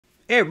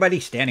Hey everybody,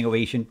 Standing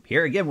Ovation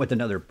here again with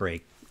another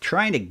break.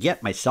 Trying to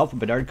get myself a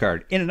Bedard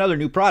card in another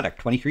new product,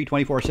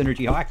 23-24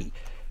 Synergy Hockey.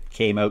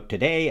 Came out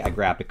today, I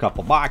grabbed a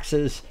couple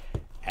boxes,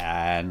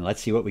 and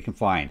let's see what we can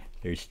find.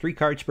 There's 3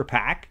 cards per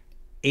pack,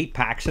 8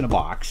 packs in a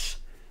box,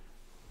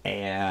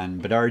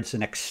 and Bedard's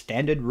an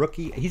extended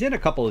rookie. He's in a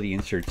couple of the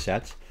insert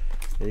sets.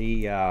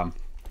 The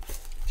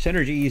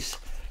Synergy's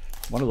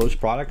one of those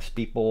products,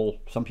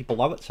 some people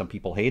love it, some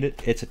people hate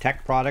it. It's a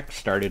tech product,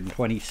 started in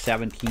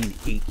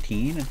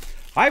 2017-18, and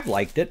I've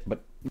liked it,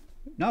 but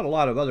not a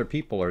lot of other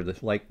people are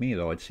like me,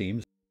 though, it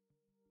seems.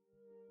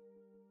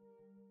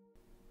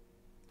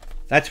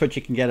 That's what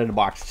you can get in a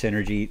box of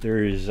Synergy.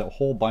 There's a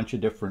whole bunch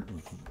of different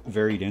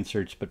varied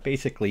inserts, but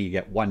basically you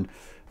get one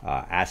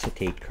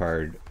acetate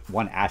card,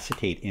 one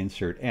acetate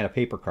insert, and a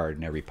paper card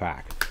in every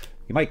pack.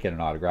 You might get an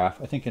autograph.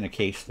 I think in a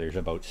case there's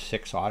about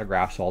 6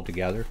 autographs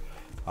altogether.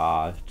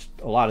 A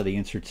lot of the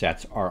insert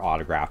sets are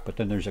autographed, but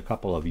then there's a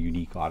couple of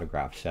unique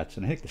autograph sets,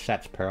 and I think the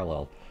set's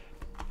parallel.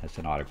 That's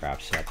an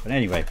autograph set. But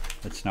anyway,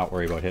 let's not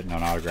worry about hitting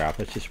an autograph.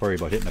 Let's just worry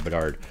about hitting a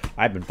Bedard.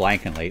 I've been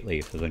blanking lately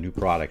for the new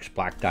products.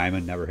 Black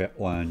Diamond, never hit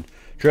one.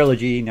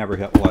 Trilogy, never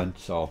hit one.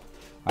 So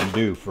I'm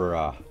due for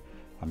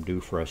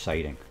a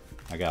sighting.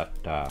 I got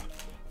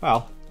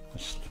well, a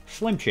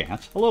slim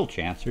chance, a little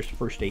chance. There's the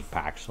first 8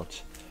 packs.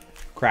 Let's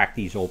crack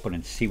these open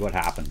and see what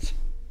happens.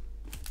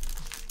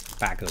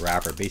 Back of the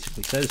wrapper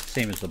basically says the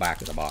same as the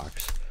back of the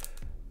box.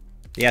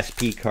 The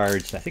SP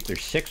cards, I think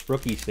there's 6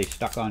 rookies they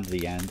stuck onto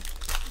the end.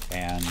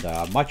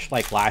 And much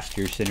like last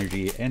year's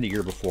Synergy and the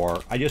year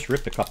before, I just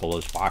ripped a couple of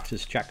those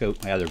boxes. Check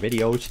out my other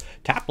videos.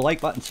 Tap the like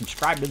button,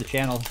 subscribe to the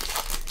channel.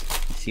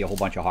 You see a whole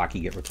bunch of hockey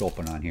get ripped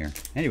open on here.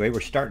 Anyway,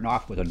 we're starting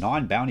off with a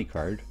non-bounty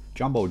card.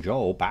 Jumbo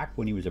Joe, back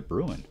when he was a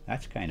Bruin.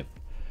 That's kind of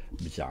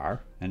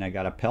bizarre. And I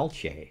got a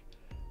Pelche,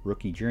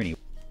 Rookie Journey.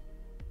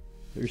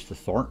 There's the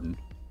Thornton,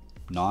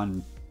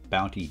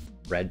 non-bounty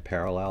red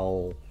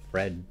parallel,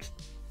 red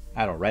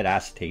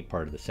acetate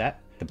part of the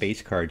set. The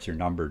base cards are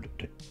numbered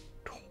to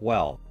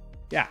 12.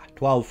 Yeah,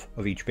 12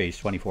 of each base,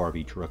 24 of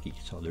each rookie.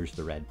 So there's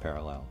the red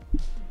parallel.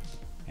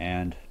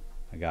 And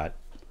I got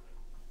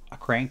a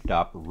cranked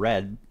up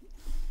red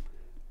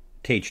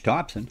Tage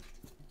Thompson.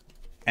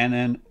 And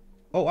then,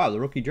 oh wow, the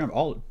Rookie Journey,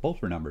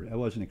 both were numbered. I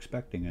wasn't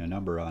expecting a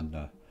number on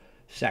the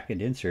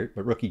second insert,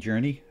 but Rookie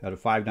Journey out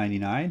of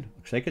 5.99.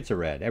 Looks like it's a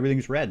red.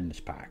 Everything's red in this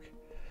pack.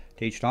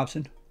 Tage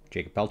Thompson,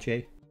 Jacob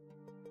Pelche,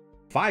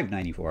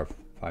 5.94 of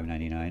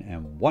 5.99,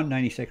 and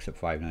 1.96 of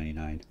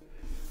 5.99.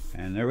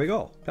 And there we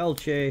go.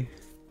 Pelche,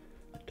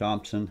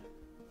 Thompson.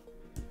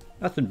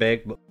 Nothing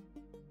big, but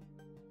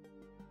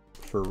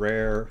for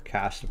rare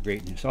cast of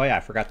greatness. Oh yeah,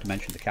 I forgot to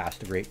mention the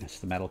cast of greatness,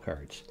 the metal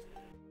cards.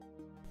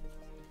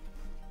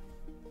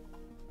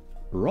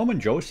 Roman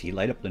Josi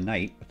light up the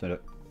night with an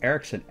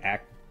Eriksson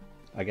Ek,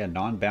 again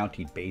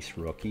non-bounty base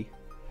rookie.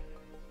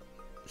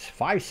 It's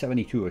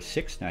 572 of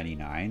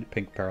 6.99,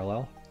 pink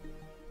parallel.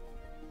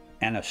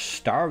 And a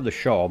star of the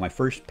show, my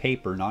first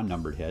paper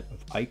non-numbered hit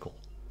of Eichel.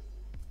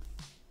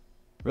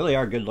 Really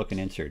are good looking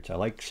inserts. I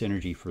like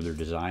Synergy for their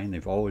design.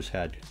 They've always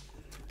had,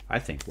 I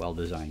think, well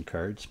designed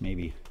cards.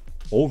 Maybe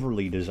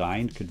overly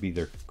designed could be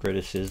their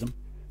criticism.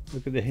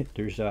 Look at the hit.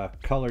 There's a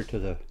color to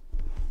the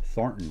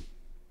Thornton.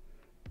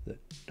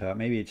 That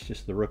maybe it's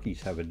just the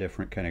rookies have a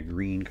different kind of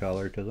green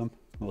color to them.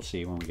 We'll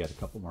see when we get a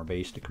couple more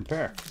base to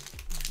compare.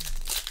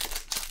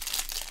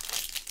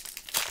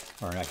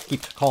 Or I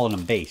keep calling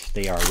them base.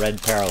 They are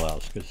red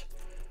parallels because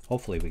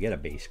hopefully we get a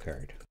base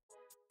card.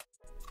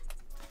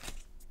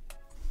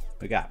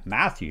 We got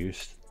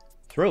Matthews,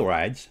 Thrill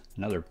Rides,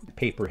 another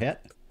paper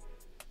hit.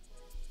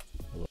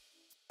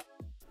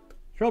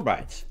 Thrill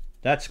Rides,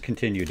 that's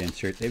continued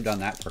insert. They've done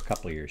that for a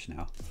couple of years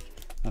now.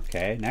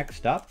 Okay,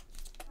 next up,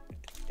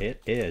 it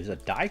is a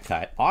die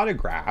cut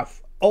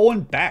autograph,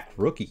 Owen Beck,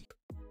 rookie.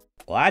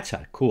 Well, that's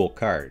a cool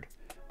card.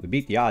 We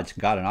beat the odds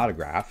and got an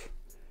autograph.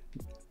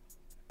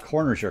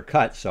 Corners are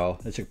cut, so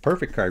it's a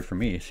perfect card for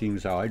me, seeing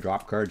as how I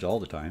drop cards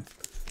all the time.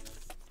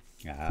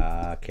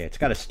 Okay, it's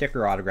got a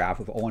sticker autograph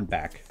of Owen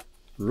Beck.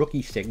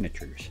 Rookie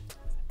signatures.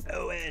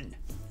 Owen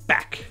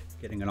Beck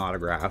getting an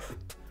autograph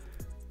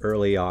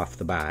early off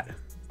the bat.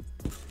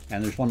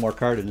 And there's one more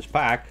card in this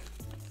pack.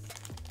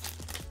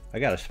 I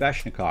got a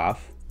Sveshnikov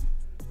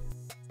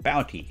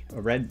Bounty, a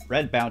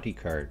red bounty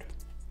card.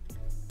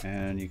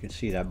 And you can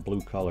see that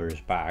blue color is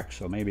back,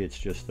 so maybe it's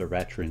just the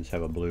veterans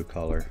have a blue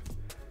color.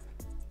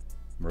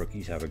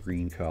 Rookies have a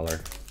green color.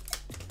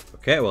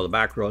 Okay, well the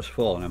back row is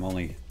full and I'm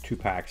only 2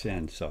 packs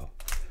in, so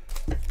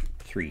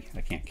 3,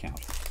 I can't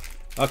count.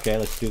 Okay,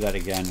 let's do that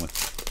again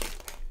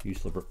with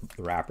use the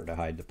wrapper to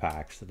hide the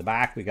packs. At the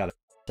back we got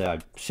a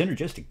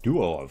synergistic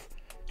duo of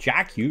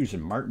Jack Hughes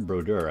and Martin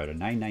Brodeur out of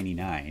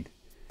 9.99.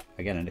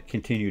 Again, and it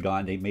continued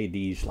on. They made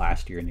these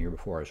last year and the year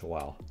before as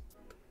well.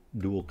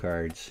 Dual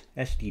cards,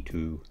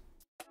 SD2.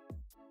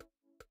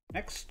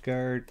 Next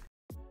card,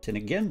 it's an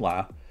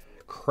Iginla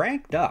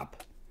cranked up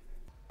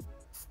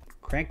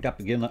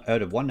again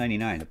out of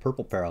 1.99, the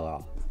purple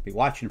parallel. Be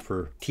watching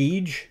for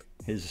Tej.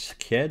 His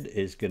kid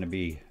is going to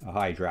be a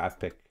high draft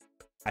pick.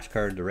 Last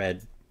card, the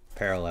red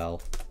parallel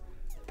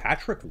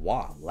Patrick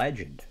Waugh,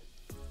 legend.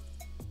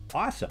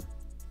 Awesome.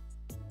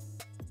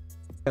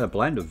 Got a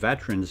blend of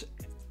veterans,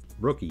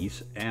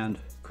 rookies, and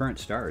current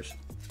stars.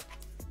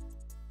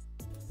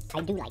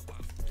 I do like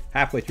that.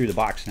 Halfway through the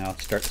box now,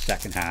 let's start the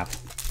second half.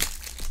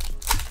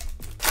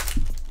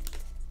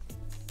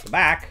 The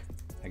back,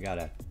 I got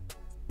a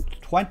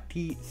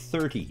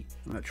 2030.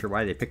 I'm not sure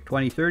why they picked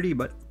 2030,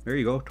 but there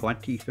you go,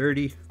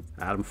 2030.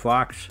 Adam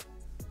Fox,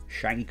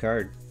 shiny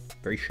card,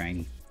 very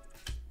shiny.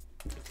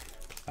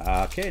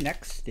 Okay,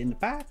 next in the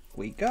pack,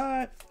 we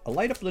got a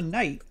Light Up the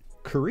Night,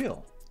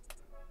 Kirill.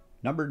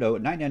 Number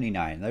note,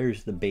 $9.99.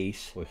 There's the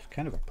base with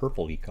kind of a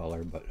purpley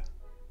color, but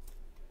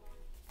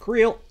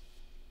Kirill,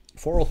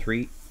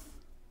 403,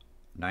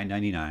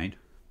 $9.99.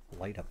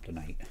 Light Up the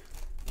Night.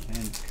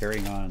 And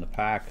carrying on in the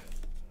pack,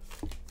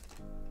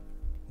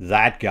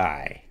 that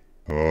guy.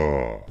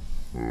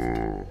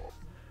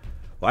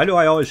 Why do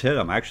I always hit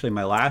him? Actually,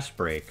 my last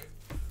break,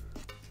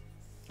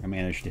 I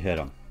managed to hit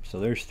him. So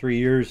there's 3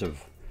 years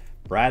of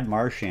Brad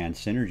Marchand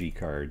synergy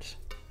cards.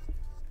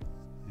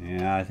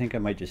 Yeah, I think I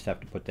might just have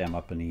to put them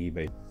up in the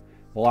eBay.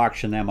 We'll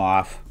auction them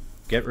off.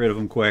 Get rid of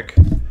them quick.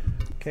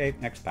 Okay,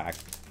 next pack.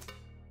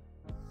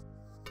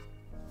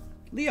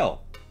 Leo.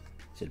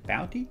 Is it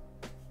Bounty?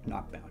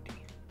 Not Bounty.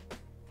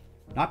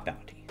 Not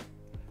Bounty.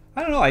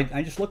 I don't know.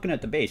 I'm just looking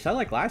at the base. I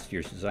like last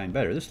year's design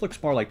better. This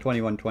looks more like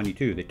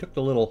 21-22. They took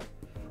the little...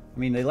 I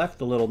mean, they left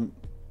the little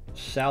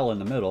cell in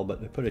the middle,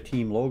 but they put a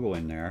team logo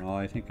in there. Oh,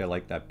 I think I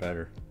like that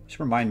better. This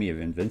reminds me of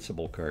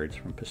Invincible cards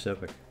from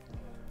Pacific.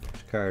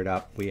 Next card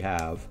up, we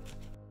have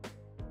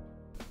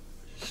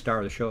star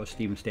of the show,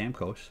 Steven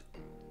Stamkos.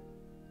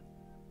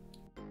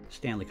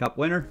 Stanley Cup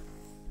winner.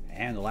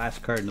 And the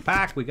last card in the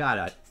pack, we got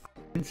a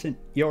Vincent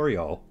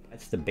Iorio.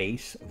 That's the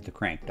base of the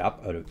cranked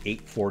up out of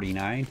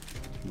 849.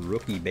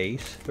 Rookie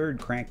base. Third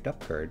cranked up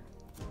card.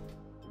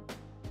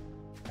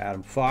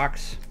 Adam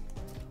Fox.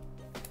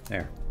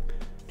 There.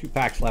 2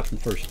 packs left in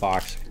the first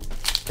box.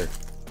 Here.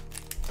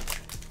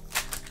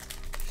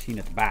 Seen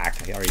at the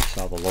back, I already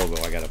saw the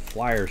logo. I got a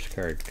Flyers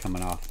card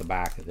coming off the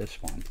back of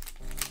this one.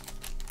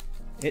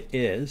 It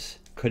is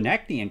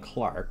Konechny and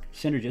Clark,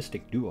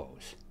 Synergistic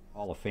Duos.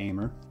 Hall of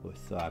Famer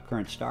with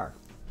current star.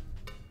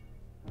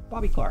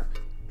 Bobby Clark,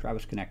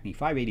 Travis Konechny,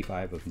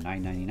 585 of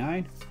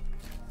 999.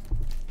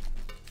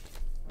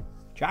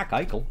 Jack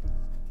Eichel,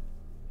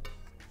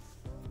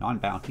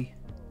 non-bounty.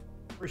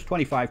 First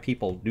 25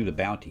 people do the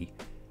bounty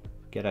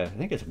get a, I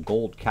think it's a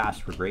gold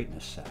Cast for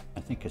Greatness set. I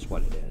think is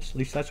what it is. At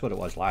least that's what it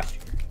was last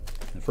year.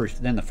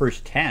 Then the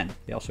first 10,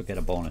 they also get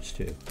a bonus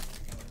too.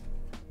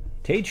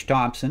 Tage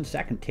Thompson,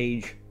 second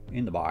Tage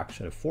in the box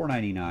at a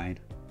 $4.99.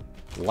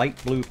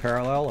 Light blue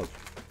parallel of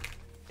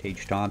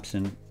Tage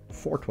Thompson,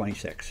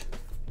 $4.26.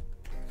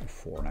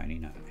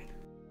 $4.99.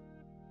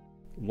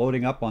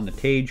 Loading up on the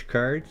Tage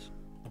cards.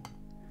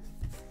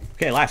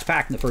 Okay, last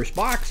pack in the first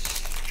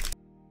box.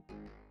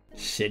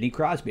 Sidney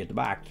Crosby at the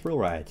back. Thrill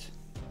Rides.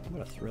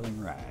 What a thrilling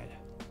ride.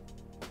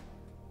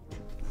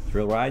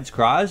 Thrill Rides,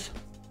 Cros.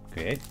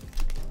 Okay.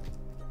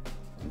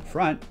 In the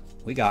front,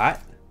 we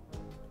got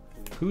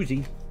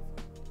Koozie.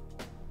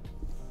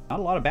 Not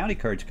a lot of bounty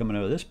cards coming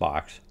out of this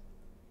box.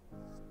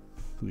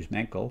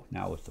 Kuzmenko,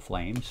 now with the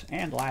Flames.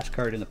 And last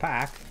card in the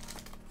pack,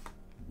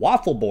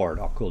 Waffle Board.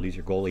 Oh, cool. These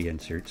are goalie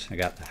inserts. I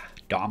got the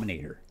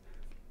Dominator.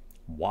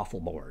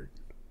 Waffle Board.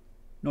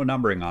 No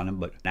numbering on them,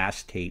 but an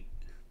acetate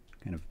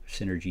kind of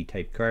synergy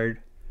type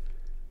card.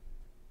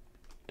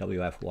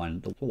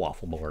 WF1, the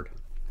Waffle Board.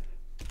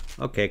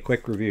 Okay,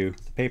 quick review.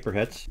 The paper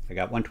hits. I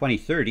got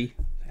 120-30.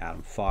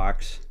 Adam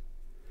Fox.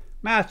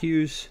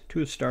 Matthews,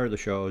 2 star of the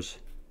shows,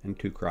 and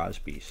 2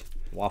 Crosbys.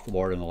 Waffle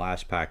Board in the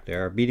last pack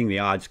there. Beating the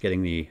odds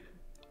getting the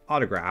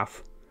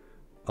autograph.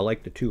 I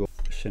like the 2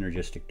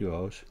 synergistic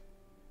duos.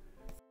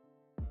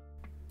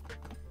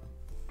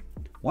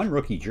 1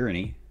 rookie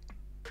journey.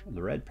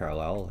 The red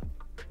parallel.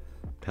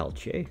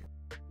 Pelche.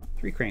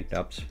 3 cranked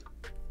ups.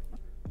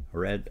 A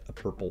red, a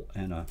purple,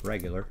 and a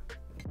regular.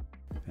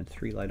 And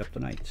 3 light up the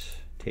nights.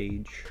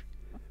 Tage,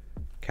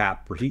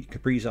 Cap,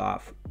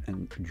 Kaprizov,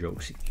 and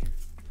Josie.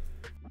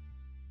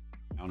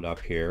 Round up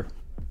here.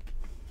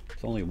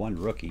 It's only 1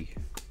 rookie.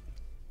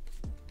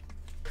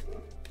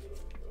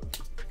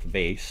 The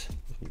base.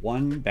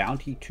 1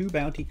 bounty, 2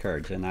 bounty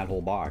cards in that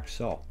whole box.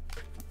 So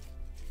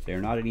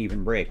they're not an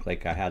even break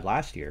like I had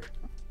last year.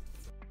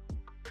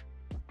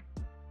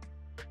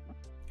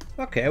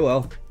 Okay,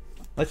 well,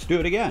 let's do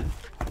it again.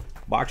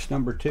 Box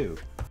number 2.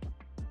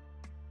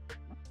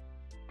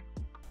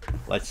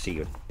 Let's see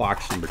if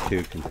box number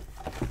 2 can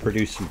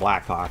produce some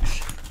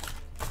Blackhawks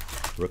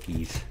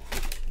rookies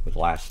with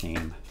last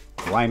name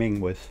rhyming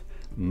with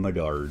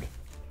Bedard.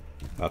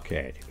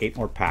 Okay, 8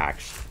 more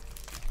packs.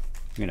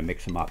 I'm going to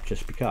mix them up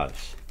just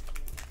because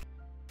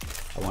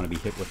I want to be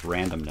hit with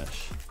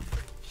randomness.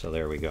 So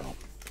there we go.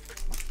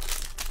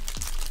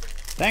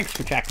 Thanks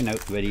for checking out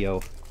the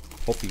video.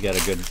 Hope you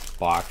get a good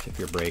box if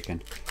you're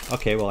breaking.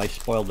 Okay, well, I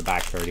spoiled the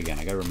back card again.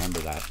 I gotta remember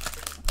that.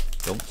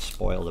 Don't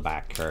spoil the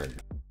back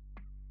card.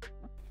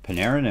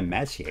 Panarin and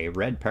Messier,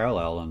 red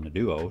parallel on the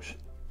duos.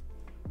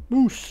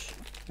 Moose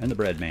and the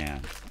Bread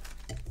Man.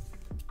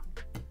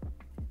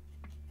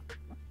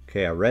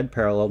 Okay, a red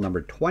parallel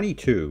number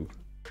 22.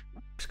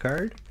 Next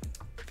card.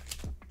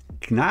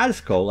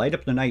 Knazco, Light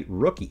Up the Night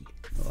rookie.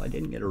 Well, I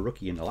didn't get a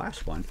rookie in the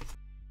last one.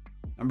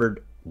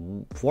 Numbered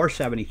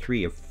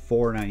 473 of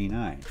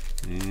 499.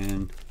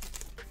 And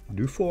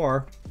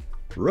Dufour,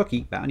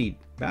 rookie, bounty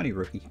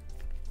rookie.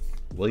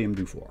 William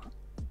Dufour.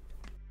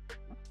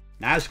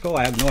 Knazco,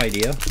 I have no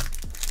idea.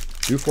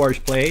 Dufour's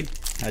played,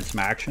 had some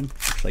action.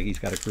 Looks like he's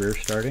got a career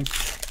starting.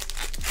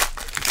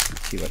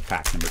 Let's see what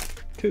pack number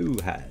 2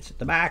 has. At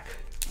the back,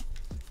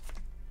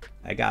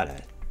 I got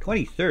a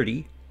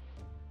 2030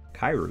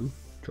 Kyrou,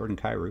 Jordan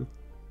Kyrou.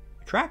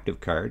 Attractive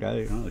card.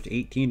 I don't know, it's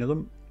 18 of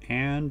them.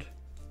 And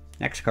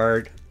next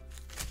card,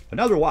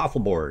 another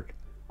waffle board.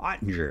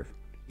 Ottinger.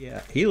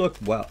 Yeah, he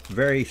looked well,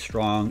 very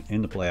strong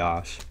in the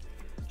playoffs.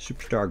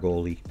 Superstar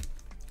goalie,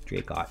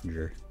 Jake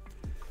Ottinger.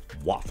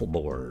 Waffle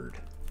board.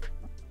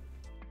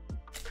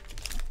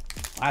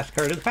 Last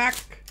card of the pack.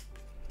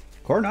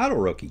 Coronado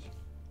rookie.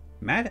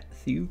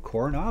 Matthew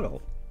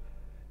Coronado.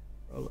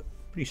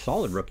 Pretty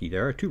solid rookie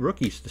there. 2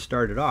 rookies to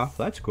start it off.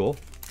 That's cool.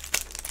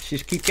 Let's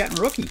just keep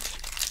getting rookies.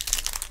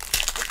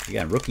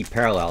 Again, rookie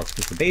parallels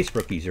because the base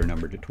rookies are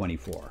numbered to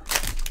 24.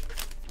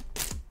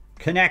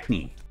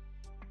 Konechny.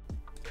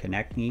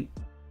 Konechny,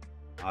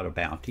 not a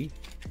bounty,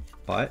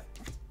 but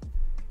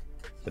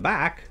the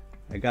back,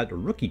 I got the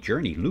rookie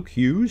journey. Luke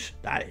Hughes.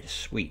 That is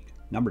sweet.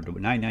 Numbered to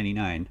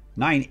 999.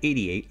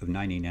 988 of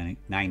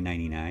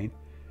 999.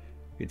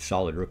 Good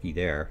solid rookie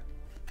there.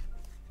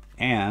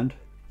 And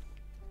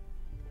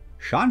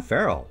Sean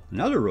Farrell,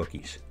 another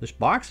rookies. This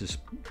box is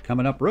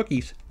coming up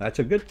rookies. That's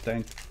a good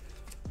thing.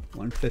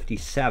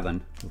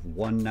 157 of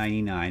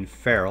 199.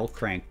 Farrell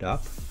cranked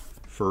up.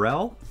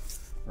 Farrell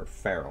or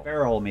Farrell?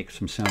 Farrell makes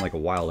him sound like a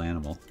wild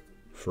animal.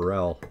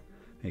 Farrell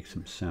makes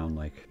him sound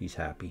like he's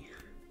happy.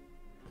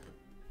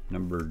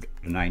 Numbered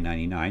to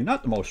 999.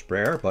 Not the most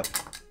rare, but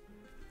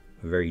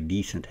a very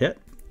decent hit.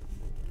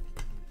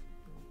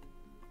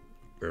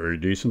 Very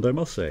decent, I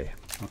must say.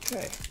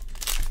 Okay.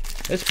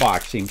 This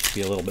box seems to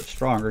be a little bit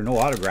stronger. No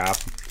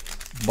autograph,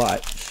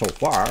 but so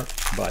far,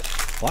 but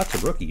lots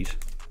of rookies.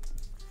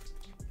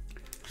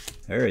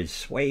 There is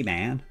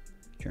Swayman,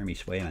 Jeremy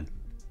Swayman,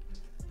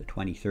 the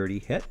 2030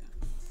 hit.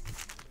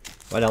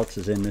 What else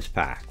is in this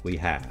pack? We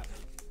have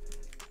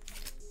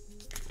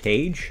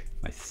Tage,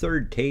 my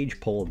 3rd Tage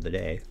pull of the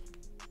day.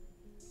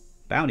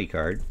 Bounty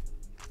card.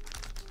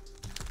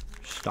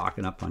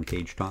 Stocking up on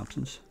Tage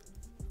Thompson's.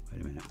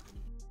 Wait a minute.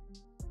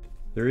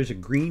 There is a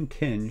green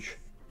tinge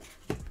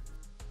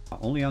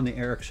only on the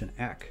Eriksson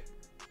Ek.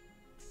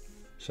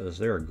 So is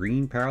there a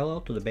green parallel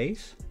to the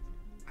base?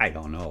 I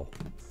don't know.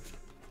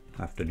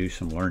 Have to do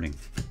some learning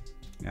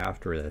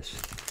after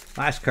this.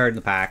 Last card in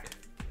the pack.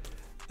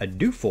 A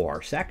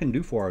Dufour, second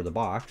Dufour of the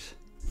box.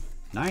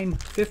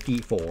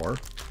 954,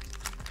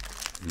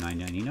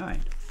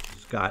 999.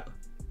 It's got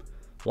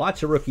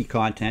lots of rookie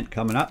content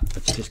coming up.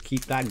 Let's just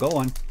keep that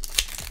going.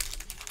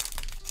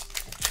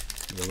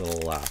 A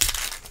little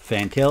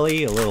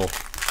Fantilli, a little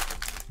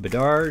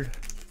Bedard.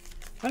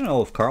 I don't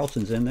know if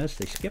Carlson's in this.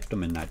 They skipped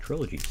him in that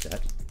trilogy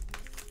set.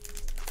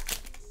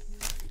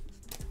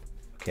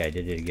 Okay, I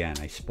did it again.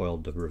 I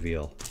spoiled the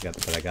reveal.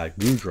 But I got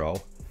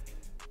Goudreau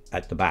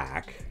at the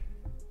back.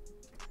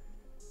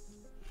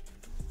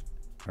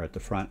 Or at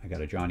the front, I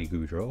got a Johnny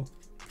Goudreau.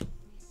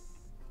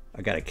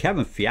 I got a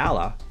Kevin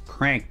Fiala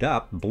cranked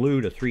up,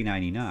 blue to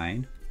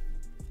 399.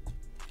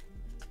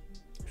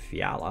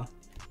 Fiala.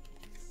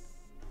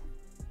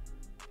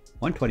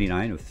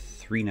 129 of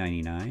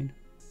 399.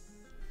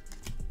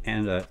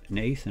 And a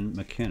Nathan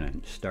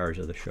McKinnon, stars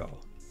of the show.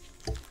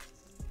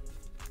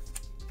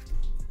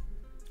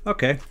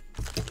 Okay.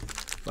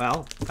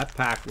 Well, that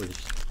pack was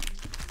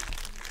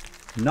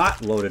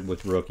not loaded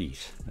with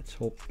rookies. Let's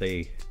hope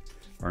they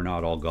are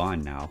not all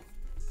gone now.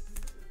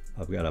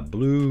 I've got a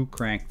blue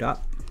cranked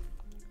up.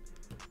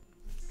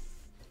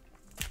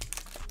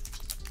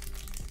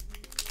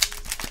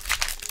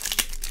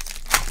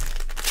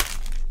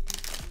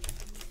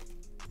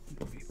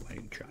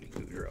 Johnny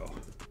Goudreau.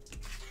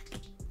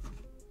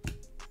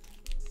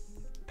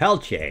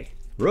 Pelche,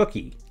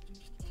 rookie.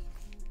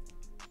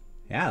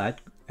 Yeah,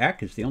 that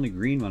Eck is the only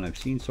green one I've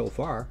seen so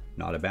far.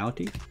 Not a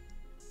bounty.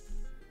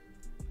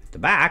 At the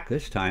back,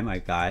 this time I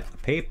got a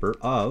paper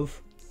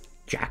of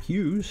Jack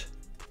Hughes.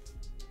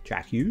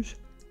 Jack Hughes.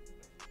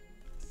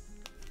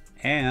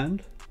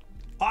 And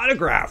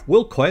autograph,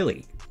 Will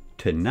Coyley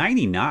to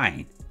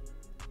 99.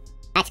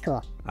 That's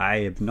cool. I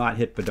have not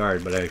hit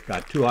Bedard, but I've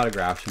got 2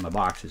 autographs in my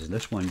boxes, and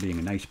this one being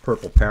a nice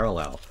purple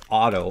parallel.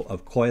 Auto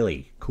of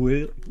Coyley.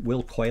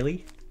 Will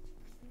Coyley.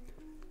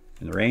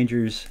 And the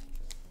Rangers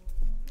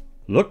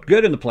looked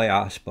good in the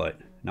playoffs, but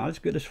not as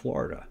good as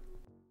Florida.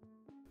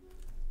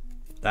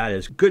 That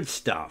is good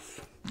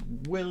stuff.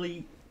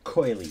 Willie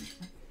Coyley.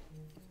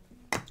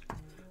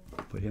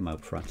 Put him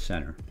up front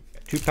center.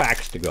 2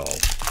 packs to go.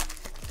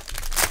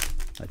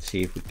 Let's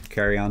see if we can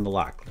carry on the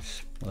luck.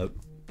 Let's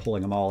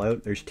pulling them all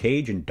out. There's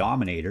Tage and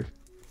Dominator.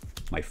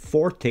 My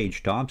 4th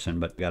Tage Thompson,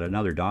 but got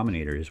another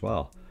Dominator as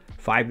well.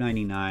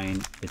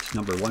 $5.99. It's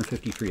number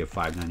 153 of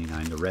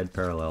 $5.99. The red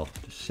parallel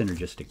to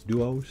synergistic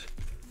duos.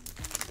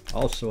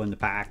 Also in the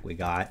pack, we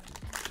got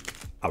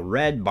a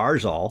red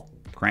Barzal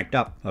cranked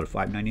up out of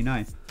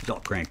 $5.99. It's all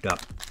cranked up.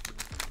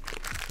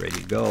 Ready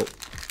to go.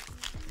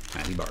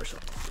 Matty Barzal.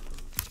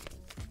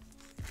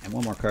 And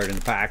one more card in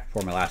the pack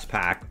for my last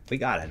pack. We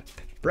got it.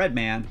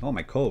 Breadman. Oh,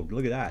 my code.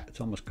 Look at that.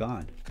 It's almost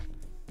gone.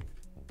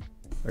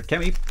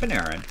 Artemi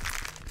Panarin.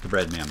 The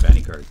Breadman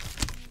Benny card.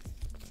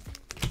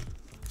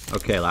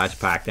 Okay, last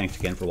pack. Thanks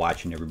again for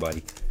watching,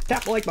 everybody.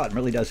 Tap the like button.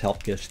 Really does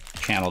help this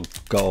channel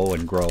go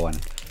and grow, and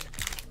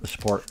the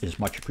support is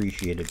much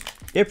appreciated.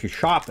 If you're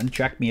shopping,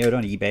 check me out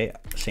on eBay.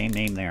 Same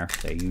name there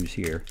that I use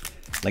here.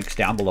 Links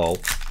down below.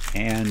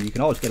 And you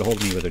can always get a hold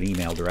of me with an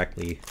email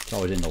directly. It's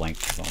always in the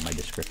links on my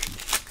description.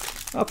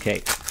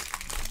 Okay.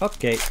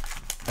 Okay.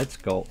 Let's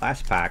go.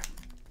 Last pack.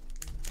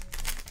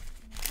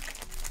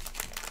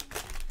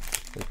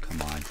 Oh,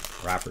 come on.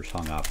 Wrapper's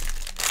hung up.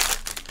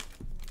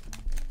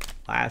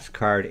 Last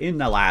card in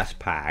the last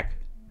pack.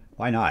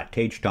 Why not?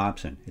 Tage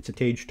Thompson. It's a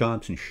Tage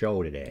Thompson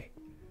show today.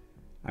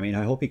 I mean,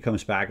 I hope he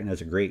comes back and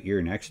has a great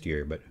year next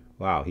year, but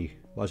wow, he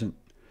wasn't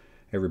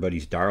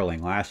everybody's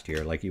darling last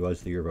year like he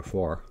was the year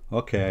before.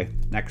 Okay,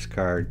 next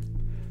card.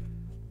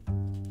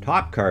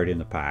 Top card in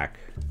the pack.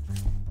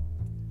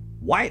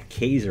 Wyatt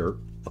Kaiser.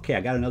 Okay,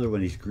 I got another one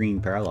of these green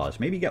parallels.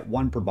 Maybe you get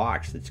one per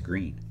box that's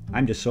green.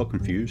 I'm just so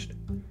confused.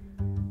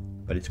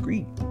 But it's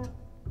green.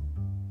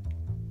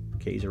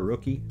 Kaiser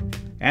rookie.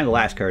 And the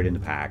last card in the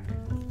pack.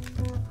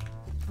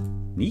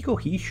 Nico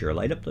Hischier,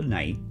 Light Up the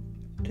Night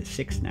to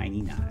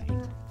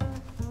 $6.99.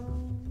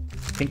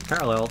 Pink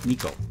parallel,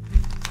 Nico.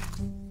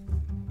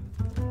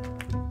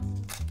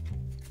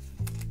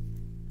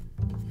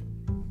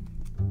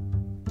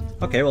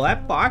 Okay, well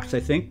that box I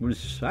think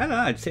was, I don't know,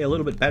 I'd say a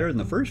little bit better than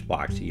the first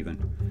box even.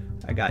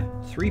 I got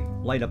 3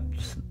 Light Up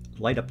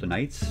the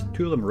Nights,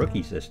 2 of them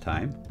rookies this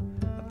time.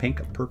 A pink,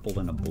 a purple,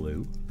 and a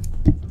blue.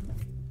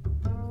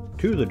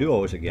 2 of the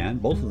duos again,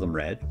 both of them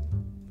red.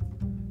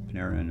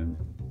 Panarin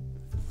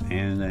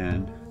and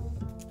then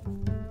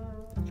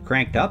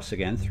cranked ups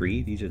again,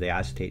 3. These are the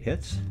acetate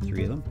hits,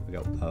 3 of them. We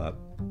got a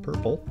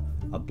purple,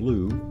 a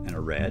blue, and a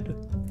red.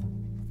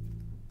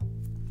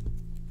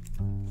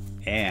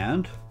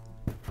 And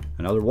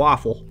another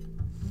waffle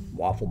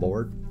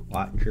board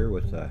watcher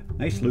with a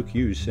nice Luke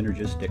Hughes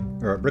synergistic,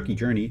 or a Rookie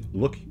Journey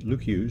Luke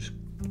Hughes,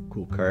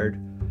 cool card.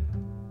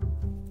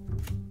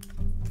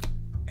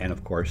 And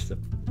of course the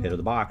hit of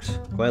the box,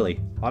 Coily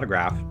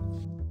autograph,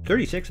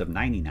 36 of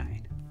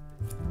 99.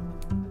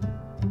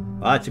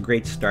 Well, that's a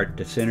great start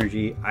to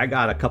Synergy. I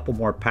got a couple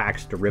more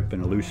packs to rip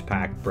in a loose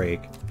pack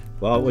break.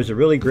 Well, it was a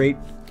really great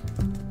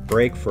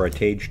break for a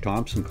Tage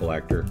Thompson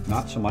collector,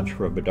 not so much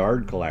for a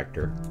Bedard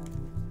collector.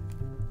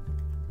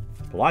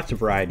 Lots of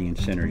variety in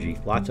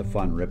Synergy, lots of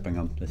fun ripping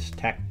them. This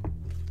tech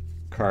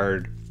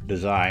card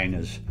design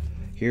is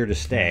here to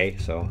stay,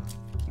 so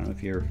I don't know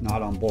if you're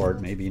not on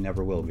board, maybe you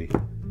never will be.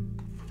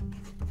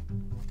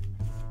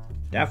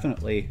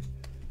 Definitely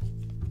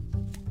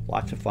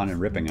lots of fun in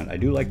ripping it. I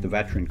do like the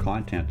veteran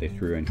content they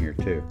threw in here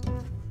too.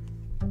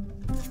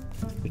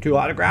 The 2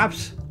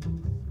 autographs,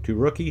 2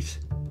 rookies,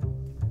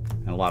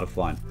 and a lot of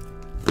fun.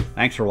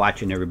 Thanks for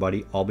watching,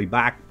 everybody. I'll be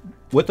back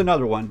with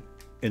another one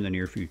in the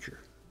near future.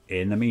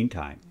 In the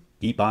meantime,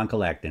 keep on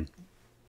collecting.